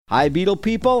Hi, Beatle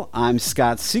people. I'm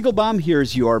Scott Siegelbaum.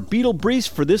 Here's your Beatle Brief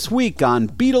for this week on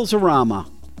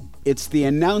Beatles-orama. It's the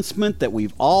announcement that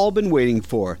we've all been waiting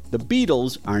for. The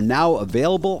Beatles are now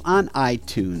available on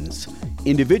iTunes.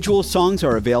 Individual songs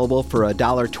are available for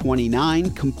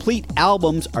 $1.29, complete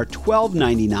albums are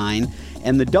 $12.99,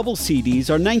 and the double CDs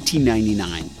are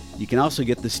 $19.99. You can also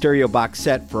get the stereo box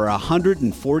set for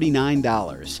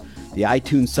 $149. The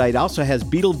iTunes site also has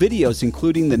Beatle videos,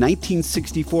 including the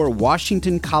 1964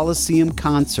 Washington Coliseum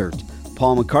concert.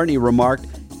 Paul McCartney remarked,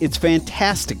 "It's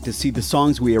fantastic to see the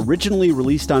songs we originally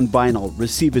released on vinyl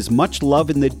receive as much love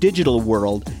in the digital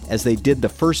world as they did the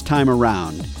first time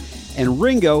around." And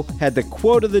Ringo had the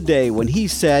quote of the day when he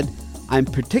said, "I'm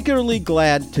particularly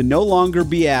glad to no longer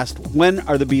be asked, when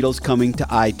are the Beatles coming to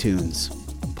iTunes?"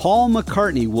 Paul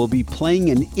McCartney will be playing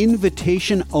an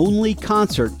invitation-only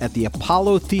concert at the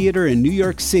Apollo Theater in New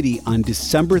York City on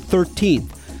December 13th.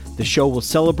 The show will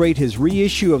celebrate his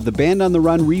reissue of the Band on the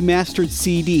Run remastered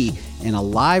CD, and a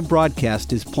live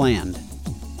broadcast is planned.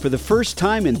 For the first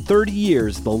time in 30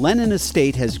 years, the Lennon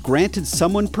estate has granted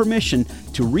someone permission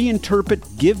to reinterpret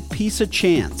Give Peace a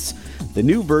Chance. The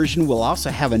new version will also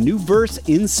have a new verse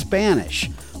in Spanish.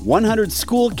 100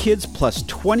 school kids plus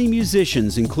 20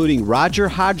 musicians, including Roger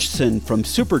Hodgson from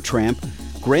Supertramp,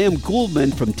 Graham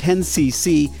Gouldman from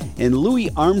 10cc, and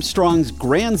Louis Armstrong's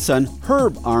grandson,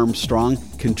 Herb Armstrong,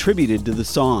 contributed to the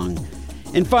song.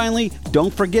 And finally,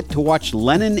 don't forget to watch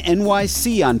Lennon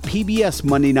NYC on PBS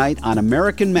Monday night on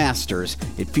American Masters.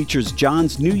 It features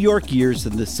John's New York years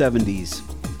in the 70s.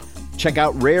 Check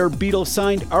out rare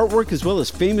Beatles-signed artwork as well as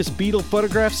famous Beatle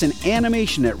photographs and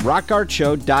animation at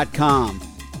rockartshow.com.